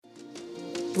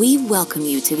We welcome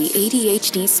you to the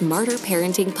ADHD Smarter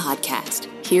Parenting Podcast.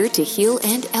 Here to heal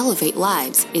and elevate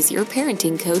lives is your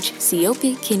parenting coach,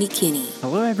 Siope Kinikini.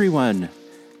 Hello, everyone.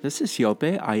 This is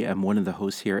Siope. I am one of the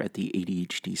hosts here at the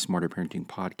ADHD Smarter Parenting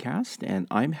Podcast, and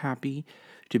I'm happy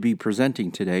to be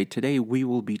presenting today. Today, we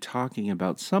will be talking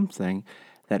about something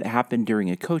that happened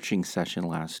during a coaching session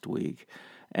last week,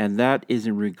 and that is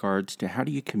in regards to how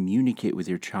do you communicate with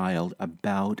your child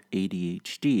about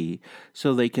ADHD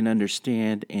so they can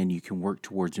understand and you can work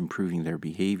towards improving their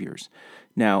behaviors.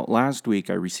 Now, last week,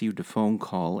 I received a phone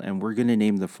call, and we're going to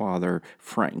name the father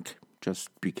Frank, just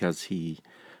because he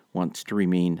wants to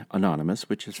remain anonymous,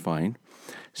 which is fine.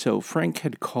 So Frank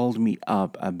had called me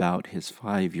up about his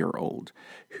 5-year-old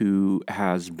who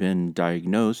has been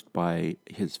diagnosed by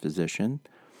his physician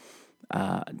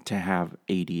to have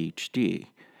ADHD.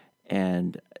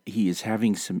 And he is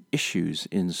having some issues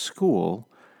in school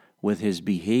with his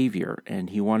behavior. And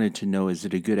he wanted to know, is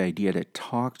it a good idea to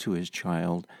talk to his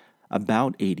child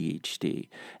about ADHD,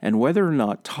 and whether or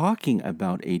not talking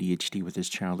about ADHD with his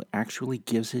child actually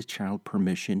gives his child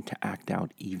permission to act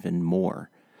out even more.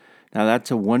 Now,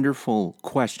 that's a wonderful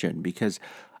question because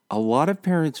a lot of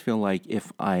parents feel like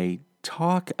if I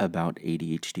talk about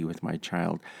ADHD with my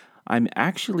child, I'm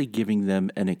actually giving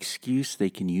them an excuse they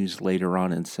can use later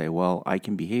on and say, well, I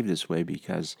can behave this way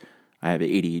because I have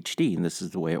ADHD and this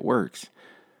is the way it works.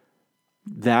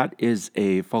 That is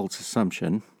a false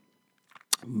assumption.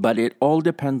 But it all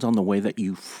depends on the way that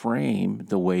you frame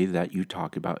the way that you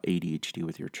talk about ADHD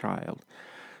with your child.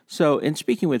 So in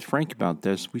speaking with Frank about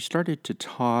this, we started to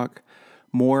talk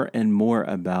more and more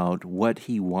about what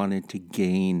he wanted to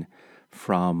gain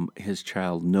from his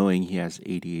child knowing he has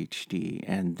ADHD.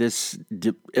 And this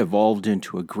evolved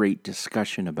into a great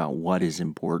discussion about what is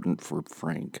important for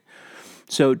Frank.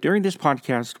 So during this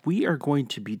podcast, we are going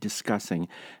to be discussing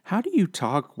how do you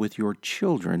talk with your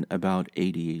children about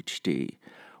ADHD.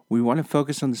 We want to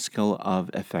focus on the skill of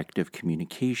effective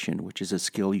communication, which is a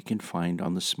skill you can find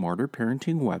on the Smarter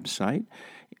Parenting website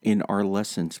in our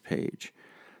lessons page.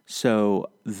 So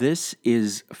this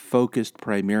is focused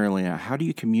primarily on how do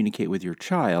you communicate with your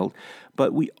child,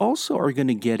 but we also are going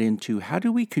to get into how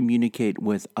do we communicate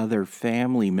with other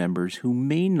family members who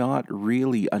may not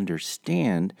really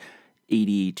understand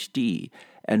ADHD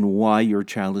and why your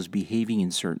child is behaving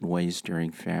in certain ways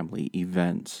during family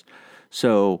events.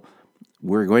 So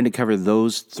we're going to cover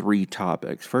those 3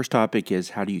 topics. First topic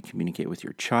is how do you communicate with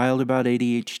your child about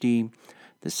ADHD?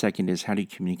 The second is how do you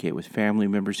communicate with family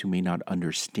members who may not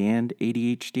understand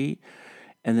ADHD?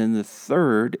 And then the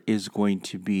third is going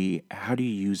to be how do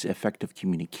you use effective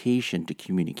communication to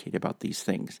communicate about these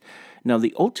things? Now,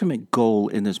 the ultimate goal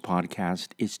in this podcast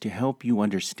is to help you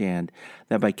understand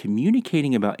that by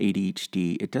communicating about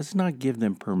ADHD, it does not give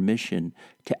them permission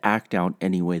to act out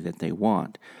any way that they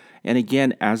want. And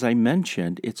again, as I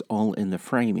mentioned, it's all in the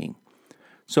framing.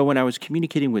 So when I was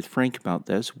communicating with Frank about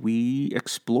this, we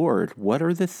explored what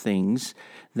are the things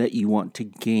that you want to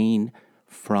gain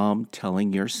from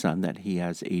telling your son that he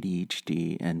has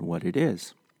ADHD and what it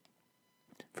is.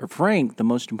 For Frank, the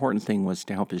most important thing was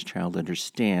to help his child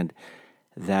understand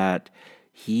that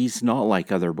he's not like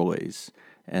other boys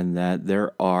and that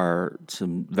there are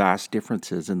some vast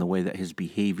differences in the way that his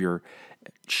behavior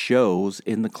shows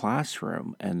in the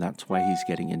classroom, and that's why he's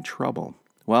getting in trouble.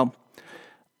 Well,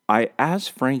 I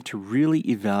asked Frank to really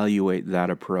evaluate that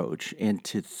approach and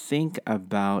to think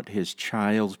about his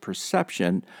child's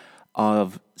perception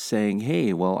of saying,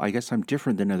 hey, well, I guess I'm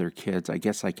different than other kids. I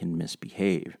guess I can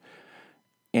misbehave.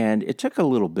 And it took a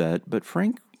little bit, but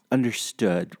Frank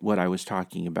understood what I was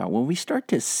talking about. When we start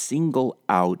to single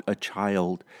out a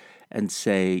child and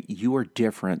say, you are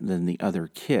different than the other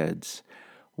kids,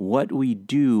 what we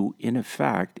do, in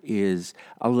effect, is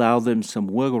allow them some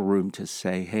wiggle room to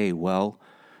say, hey, well,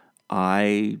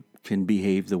 I can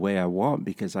behave the way I want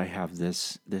because I have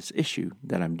this issue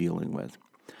that I'm dealing with.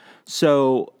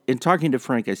 So in talking to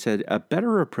Frank, I said a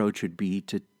better approach would be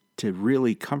to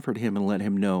really comfort him and let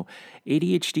him know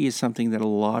ADHD is something that a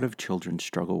lot of children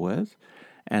struggle with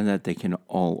and that they can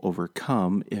all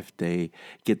overcome if they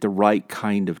get the right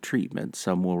kind of treatment.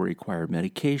 Some will require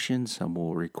medication, some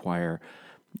will require,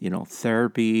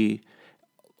 therapy,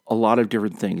 a lot of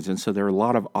different things. And so there are a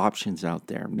lot of options out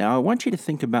there. Now, I want you to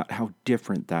think about how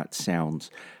different that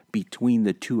sounds between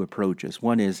the 2 approaches.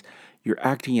 One is you're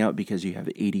acting out because you have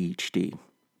ADHD.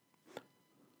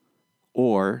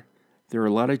 Or there are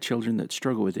a lot of children that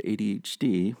struggle with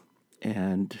ADHD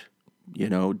and,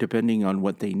 depending on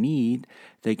what they need,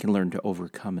 they can learn to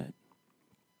overcome it.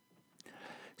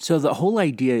 So the whole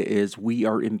idea is we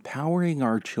are empowering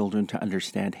our children to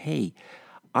understand, hey,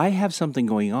 I have something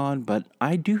going on, but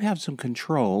I do have some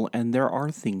control, and there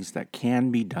are things that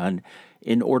can be done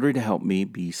in order to help me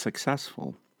be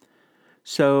successful.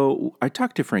 So I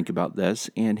talked to Frank about this,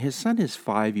 and his son is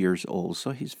 5 years old.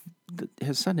 So his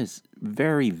son is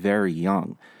very, very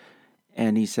young.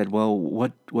 And he said, well,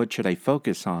 what should I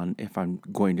focus on if I'm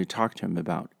going to talk to him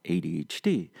about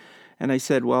ADHD? And I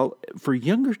said, well, for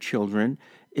younger children,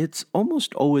 it's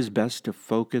almost always best to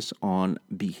focus on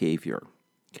behavior.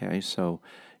 Okay, so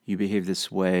you behave this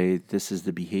way, this is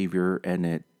the behavior,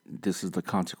 and this is the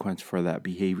consequence for that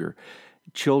behavior.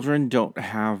 Children don't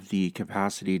have the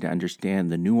capacity to understand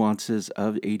the nuances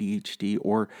of ADHD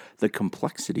or the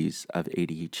complexities of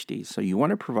ADHD. So you want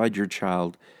to provide your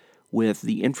child with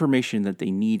the information that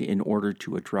they need in order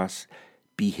to address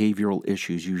behavioral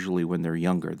issues, usually when they're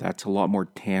younger. That's a lot more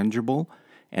tangible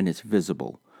and it's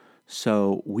visible.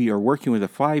 So we are working with a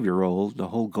 5-year-old. The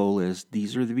whole goal is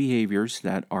these are the behaviors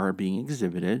that are being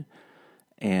exhibited,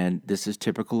 and this is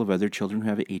typical of other children who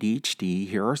have ADHD.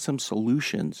 Here are some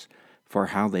solutions for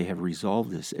how they have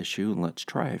resolved this issue, and let's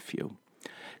try a few.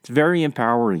 It's very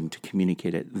empowering to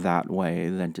communicate it that way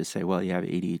than to say, well, you have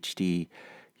ADHD,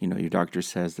 your doctor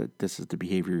says that this is the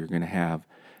behavior you're going to have.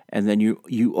 And then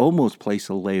you almost place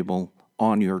a label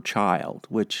on your child,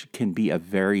 which can be a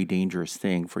very dangerous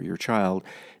thing for your child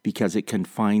because it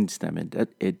confines them and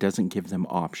it doesn't give them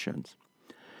options.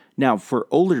 Now, for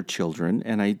older children,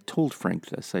 and I told Frank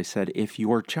this, I said, if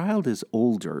your child is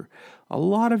older, a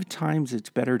lot of times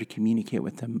it's better to communicate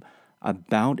with them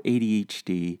about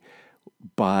ADHD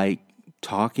by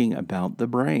talking about the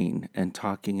brain and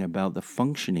talking about the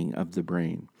functioning of the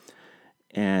brain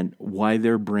and why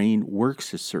their brain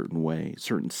works a certain way,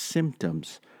 certain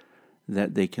symptoms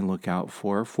that they can look out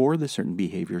for the certain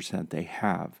behaviors that they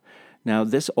have. Now,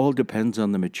 this all depends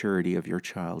on the maturity of your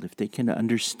child. If they can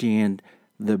understand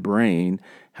the brain,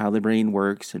 how the brain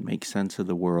works and make sense of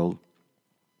the world,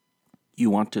 you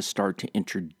want to start to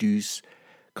introduce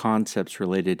concepts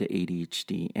related to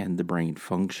ADHD and the brain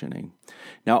functioning.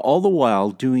 Now, all the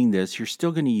while doing this, you're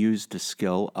still going to use the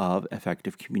skill of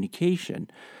effective communication.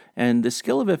 And the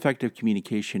skill of effective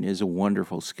communication is a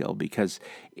wonderful skill because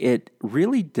it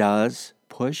really does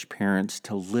push parents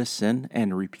to listen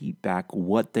and repeat back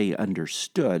what they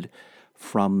understood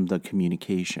from the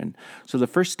communication. So the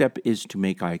first step is to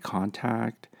make eye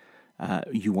contact.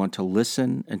 You want to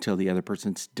listen until the other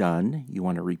person's done. You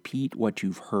want to repeat what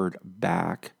you've heard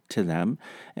back to them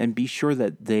and be sure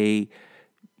that they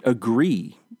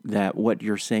agree that what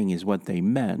you're saying is what they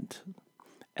meant.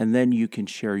 And then you can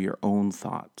share your own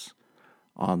thoughts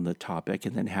on the topic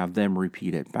and then have them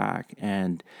repeat it back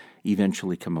and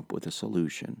eventually come up with a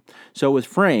solution. So with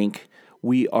Frank,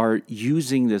 we are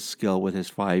using this skill with his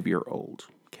 5-year-old,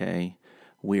 okay?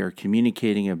 We are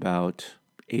communicating about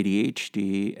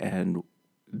ADHD, and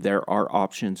there are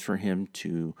options for him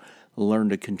to learn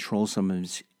to control some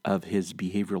of his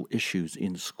behavioral issues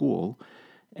in school.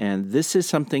 And this is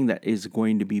something that is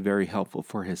going to be very helpful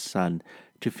for his son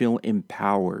to feel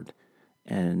empowered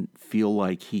and feel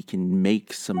like he can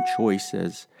make some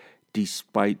choices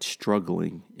despite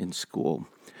struggling in school.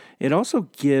 It also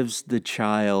gives the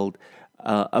child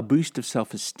a boost of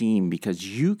self-esteem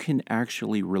because you can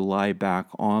actually rely back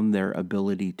on their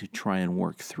ability to try and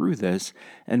work through this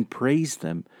and praise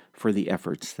them for the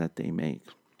efforts that they make.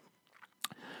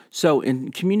 So in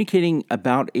communicating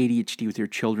about ADHD with your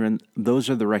children, those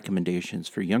are the recommendations.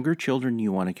 For younger children,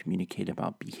 you want to communicate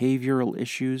about behavioral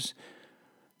issues.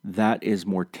 That is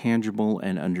more tangible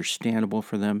and understandable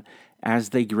for them. As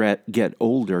they get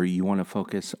older, you want to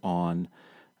focus on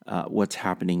what's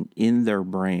happening in their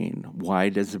brain. Why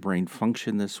does the brain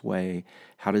function this way?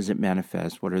 How does it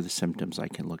manifest? What are the symptoms I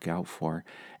can look out for?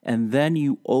 And then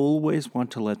you always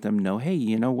want to let them know,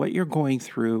 hey, what you're going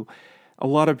through, a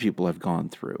lot of people have gone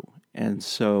through. And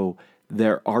so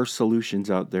there are solutions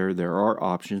out there. There are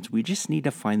options. We just need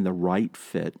to find the right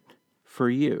fit for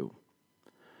you.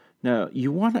 Now,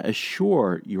 you want to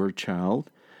assure your child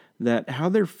that how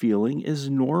they're feeling is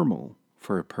normal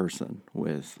for a person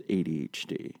with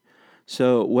ADHD.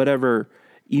 So whatever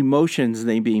emotions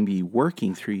they may be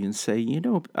working through, you can say,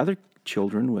 other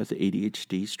children with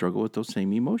ADHD struggle with those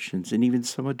same emotions, and even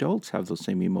some adults have those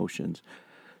same emotions.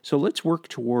 So let's work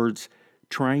towards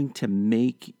trying to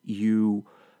make you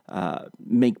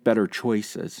make better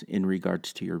choices in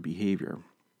regards to your behavior.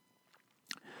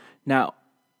 Now,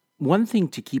 one thing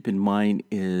to keep in mind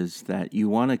is that you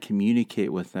want to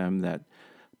communicate with them that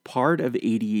part of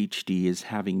ADHD is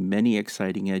having many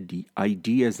exciting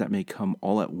ideas that may come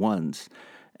all at once,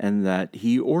 and that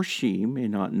he or she may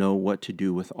not know what to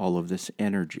do with all of this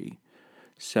energy.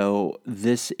 So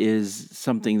this is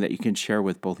something that you can share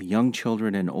with both young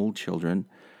children and old children,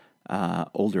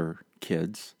 older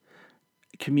kids.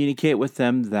 Communicate with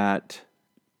them that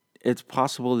it's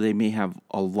possible they may have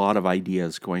a lot of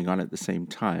ideas going on at the same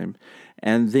time,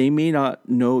 and they may not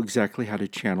know exactly how to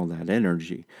channel that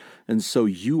energy. And so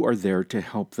you are there to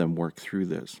help them work through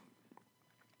this.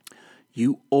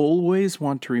 You always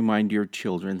want to remind your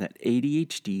children that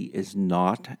ADHD is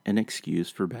not an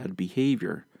excuse for bad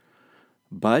behavior,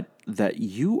 but that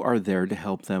you are there to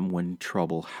help them when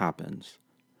trouble happens.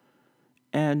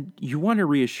 And you want to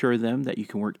reassure them that you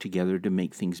can work together to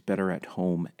make things better at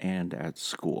home and at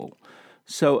school.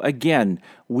 So again,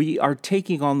 we are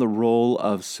taking on the role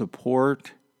of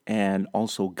support and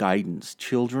also guidance.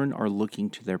 Children are looking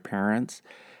to their parents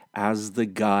as the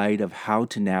guide of how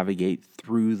to navigate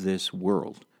through this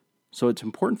world. So it's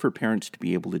important for parents to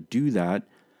be able to do that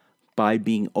by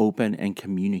being open and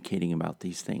communicating about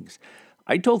these things.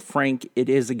 I told Frank it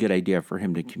is a good idea for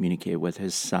him to communicate with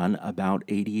his son about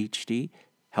ADHD,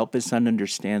 help his son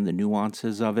understand the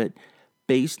nuances of it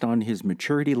based on his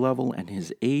maturity level and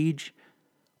his age,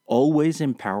 always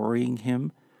empowering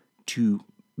him to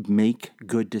make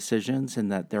good decisions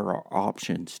and that there are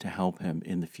options to help him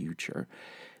in the future.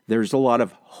 There's a lot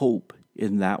of hope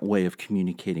in that way of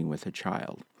communicating with a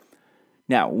child.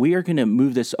 Now, we are going to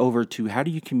move this over to how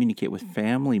do you communicate with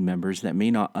family members that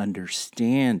may not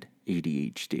understand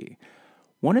ADHD.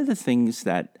 One of the things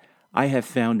that I have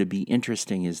found to be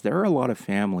interesting is there are a lot of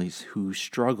families who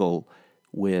struggle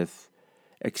with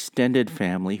extended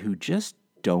family who just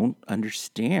don't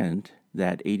understand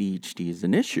that ADHD is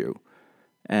an issue.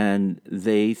 And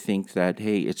they think that,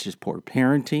 hey, it's just poor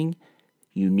parenting.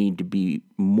 You need to be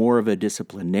more of a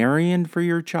disciplinarian for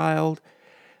your child.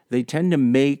 They tend to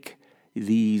make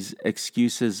these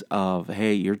excuses of,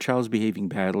 hey, your child's behaving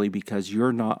badly because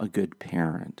you're not a good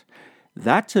parent.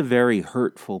 That's a very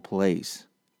hurtful place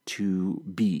to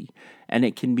be, and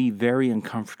it can be very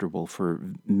uncomfortable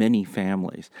for many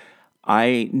families.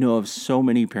 I know of so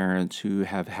many parents who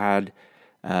have had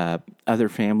other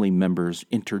family members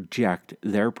interject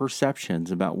their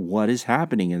perceptions about what is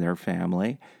happening in their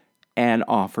family and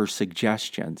offer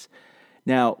suggestions.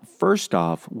 Now, first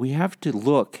off, we have to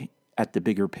look at the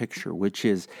bigger picture, which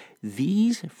is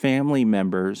these family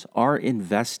members are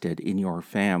invested in your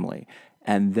family,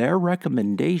 and their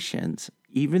recommendations,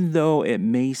 even though it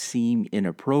may seem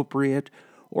inappropriate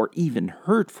or even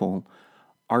hurtful,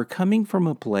 are coming from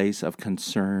a place of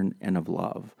concern and of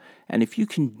love. And if you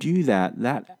can do that,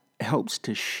 that helps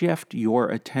to shift your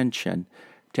attention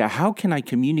to how can I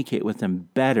communicate with them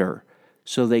better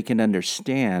so they can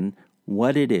understand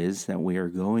what it is that we are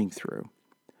going through.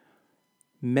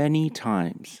 Many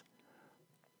times,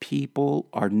 people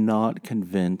are not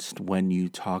convinced when you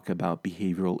talk about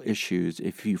behavioral issues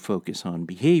if you focus on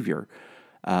behavior,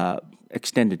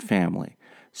 extended family.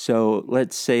 So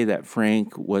let's say that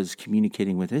Frank was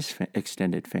communicating with his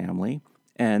extended family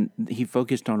and he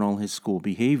focused on all his school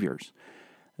behaviors.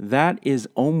 That is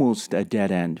almost a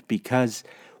dead end because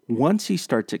once he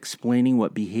starts explaining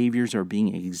what behaviors are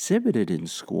being exhibited in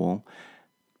school,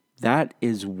 that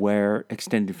is where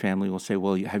extended family will say,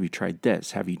 well, have you tried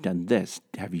this? Have you done this?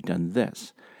 Have you done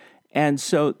this? And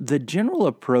so the general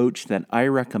approach that I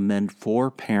recommend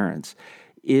for parents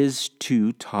is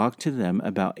to talk to them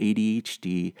about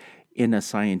ADHD in a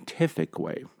scientific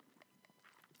way.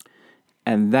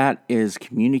 And that is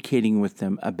communicating with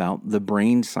them about the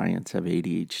brain science of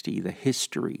ADHD, the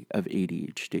history of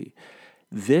ADHD.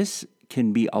 This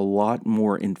can be a lot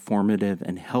more informative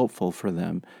and helpful for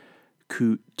them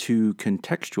to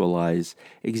contextualize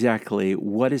exactly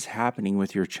what is happening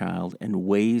with your child and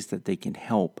ways that they can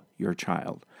help your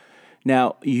child.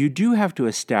 Now, you do have to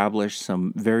establish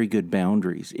some very good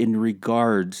boundaries in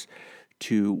regards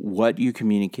to what you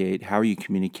communicate, how you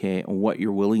communicate, and what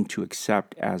you're willing to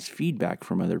accept as feedback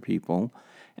from other people.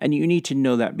 And you need to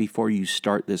know that before you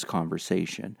start this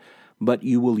conversation. But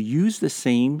you will use the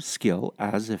same skill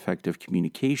as effective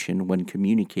communication when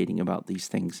communicating about these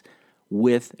things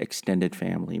with extended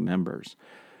family members.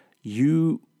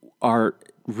 You are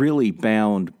really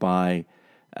bound by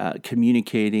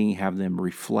communicating, have them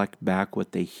reflect back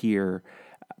what they hear,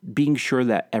 being sure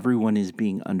that everyone is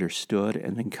being understood,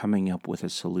 and then coming up with a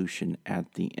solution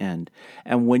at the end.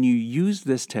 And when you use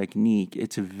this technique,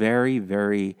 it's very,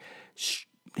 very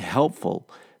helpful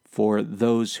for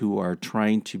those who are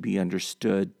trying to be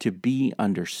understood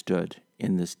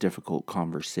in this difficult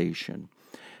conversation.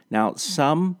 Now,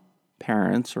 some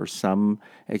parents or some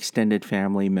extended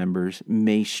family members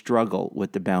may struggle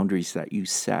with the boundaries that you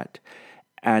set.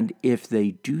 And if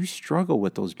they do struggle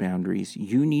with those boundaries,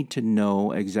 you need to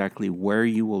know exactly where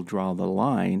you will draw the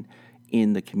line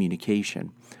in the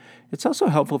communication. It's also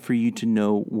helpful for you to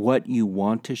know what you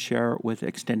want to share with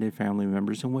extended family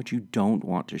members and what you don't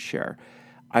want to share.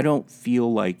 I don't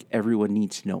feel like everyone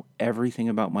needs to know everything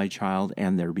about my child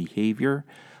and their behavior.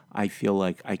 I feel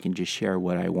like I can just share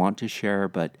what I want to share,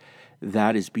 but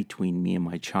that is between me and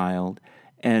my child.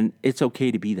 And it's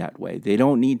okay to be that way. They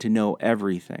don't need to know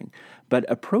everything. But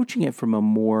approaching it from a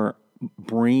more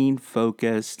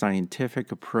brain-focused,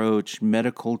 scientific approach,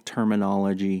 medical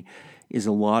terminology, is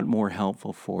a lot more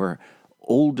helpful for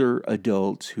older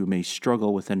adults who may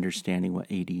struggle with understanding what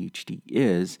ADHD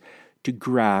is to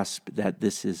grasp that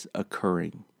this is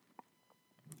occurring.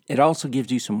 It also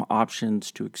gives you some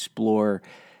options to explore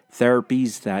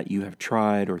therapies that you have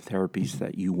tried or therapies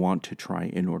that you want to try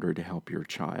in order to help your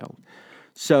child.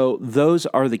 So those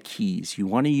are the keys. You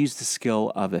want to use the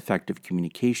skill of effective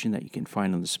communication that you can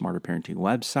find on the Smarter Parenting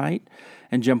website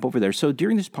and jump over there. So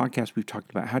during this podcast, we've talked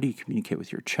about how do you communicate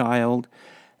with your child.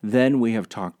 Then we have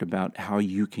talked about how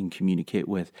you can communicate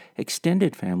with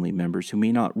extended family members who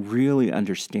may not really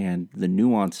understand the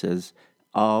nuances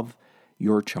of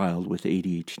your child with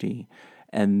ADHD.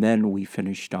 And then we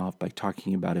finished off by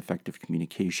talking about effective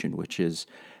communication, which is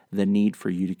the need for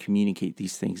you to communicate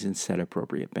these things and set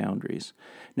appropriate boundaries.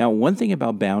 Now, one thing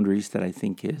about boundaries that I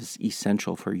think is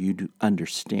essential for you to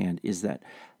understand is that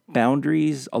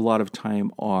boundaries a lot of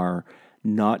time are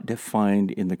not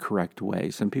defined in the correct way.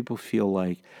 Some people feel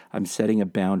like I'm setting a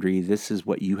boundary, this is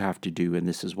what you have to do and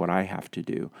this is what I have to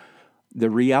do. The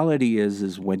reality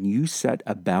is when you set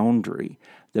a boundary,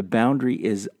 the boundary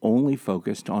is only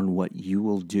focused on what you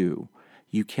will do.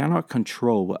 You cannot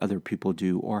control what other people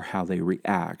do or how they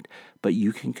react, but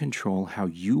you can control how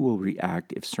you will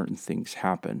react if certain things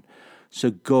happen.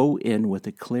 So go in with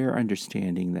a clear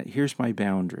understanding that here's my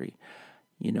boundary.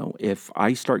 You know, if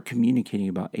I start communicating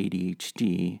about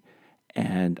ADHD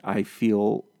and I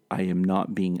feel I am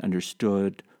not being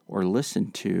understood or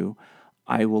listened to,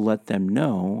 I will let them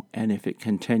know, and if it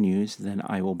continues, then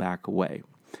I will back away.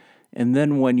 And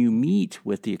then when you meet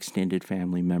with the extended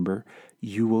family member,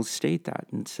 you will state that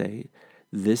and say,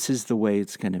 this is the way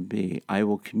it's going to be. I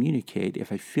will communicate.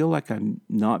 If I feel like I'm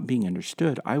not being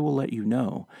understood, I will let you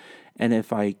know. And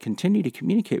if I continue to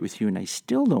communicate with you and I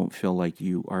still don't feel like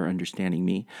you are understanding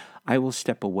me, I will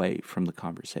step away from the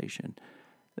conversation.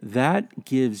 That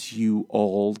gives you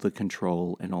all the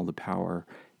control and all the power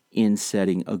in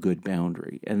setting a good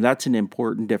boundary. And that's an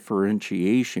important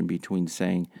differentiation between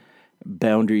saying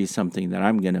boundary is something that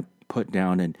I'm going to put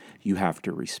down and you have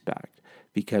to respect,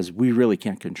 because we really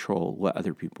can't control what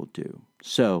other people do.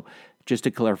 So just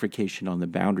a clarification on the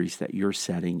boundaries that you're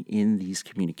setting in these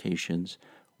communications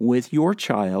with your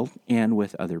child and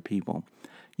with other people.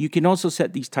 You can also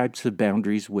set these types of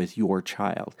boundaries with your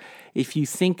child. If you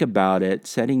think about it,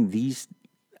 setting these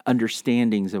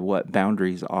understandings of what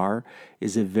boundaries are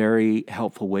is a very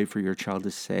helpful way for your child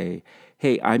to say,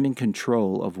 hey, I'm in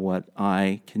control of what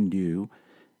I can do.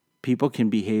 People can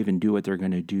behave and do what they're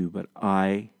going to do, but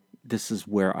this is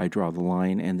where I draw the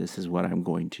line, and this is what I'm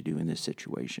going to do in this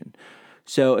situation.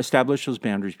 So establish those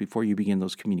boundaries before you begin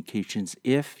those communications.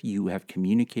 If you have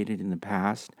communicated in the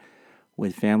past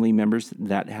with family members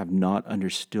that have not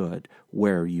understood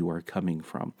where you are coming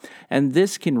from. And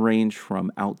this can range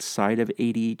from outside of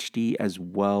ADHD as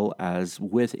well as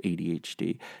with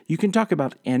ADHD. You can talk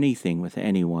about anything with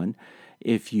anyone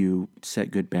if you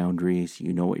set good boundaries,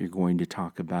 you know what you're going to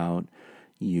talk about,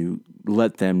 you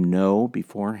let them know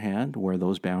beforehand where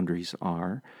those boundaries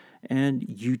are, and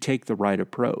you take the right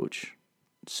approach.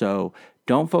 So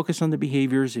don't focus on the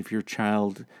behaviors if your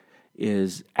child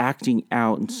is acting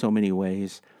out in so many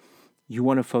ways. You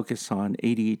want to focus on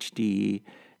ADHD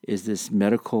is this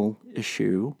medical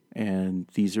issue, and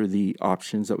these are the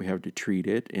options that we have to treat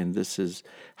it, and this is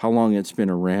how long it's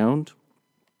been around.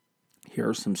 Here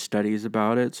are some studies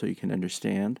about it so you can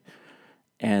understand,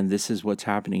 and this is what's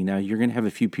happening. Now, you're going to have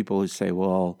a few people who say,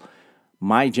 well,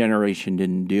 my generation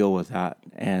didn't deal with that,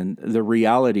 and the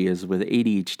reality is with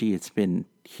ADHD, it's been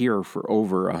here for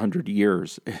over 100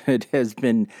 years. It has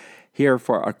been here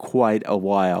for quite a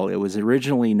while. It was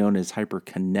originally known as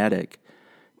hyperkinetic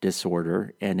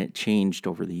disorder, and it changed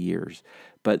over the years.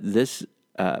 But this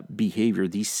behavior,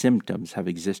 these symptoms have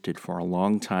existed for a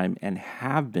long time and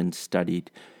have been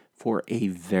studied for a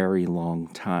very long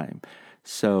time.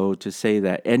 So to say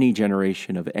that any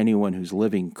generation of anyone who's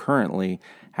living currently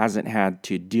hasn't had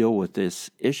to deal with this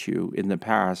issue in the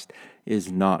past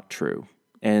is not true.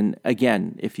 And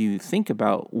again, if you think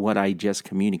about what I just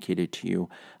communicated to you,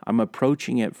 I'm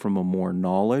approaching it from a more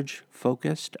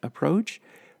knowledge-focused approach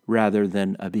rather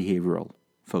than a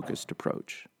behavioral-focused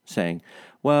approach, saying,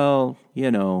 well,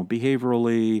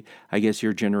 behaviorally, I guess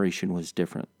your generation was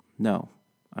different. No,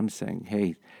 I'm saying,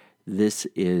 hey, this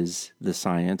is the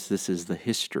science, this is the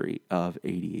history of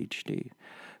ADHD.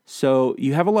 So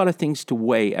you have a lot of things to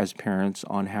weigh as parents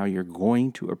on how you're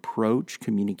going to approach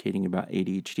communicating about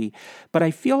ADHD, but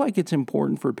I feel like it's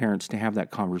important for parents to have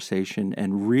that conversation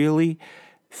and really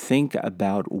think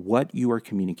about what you are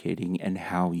communicating and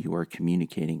how you are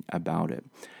communicating about it.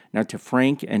 Now, to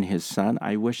Frank and his son,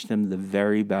 I wish them the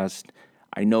very best.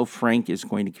 I know Frank is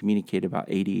going to communicate about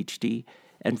ADHD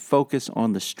and focus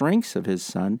on the strengths of his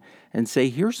son and say,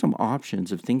 here's some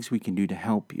options of things we can do to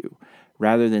help you,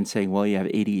 rather than saying, well, you have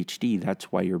ADHD,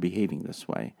 that's why you're behaving this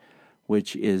way,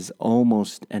 which is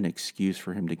almost an excuse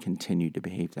for him to continue to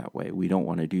behave that way. We don't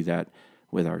want to do that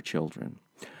with our children.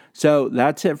 So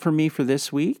that's it for me for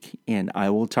this week, and I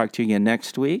will talk to you again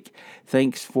next week.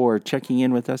 Thanks for checking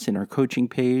in with us in our coaching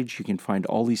page. You can find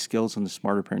all these skills on the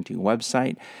Smarter Parenting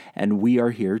website, and we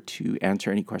are here to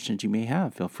answer any questions you may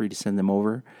have. Feel free to send them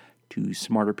over to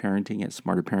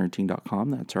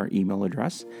smarterparenting@smarterparenting.com. That's our email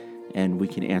address, and we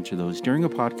can answer those during a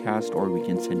podcast, or we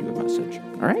can send you a message.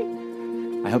 All right?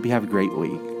 I hope you have a great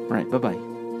week. All right, bye-bye.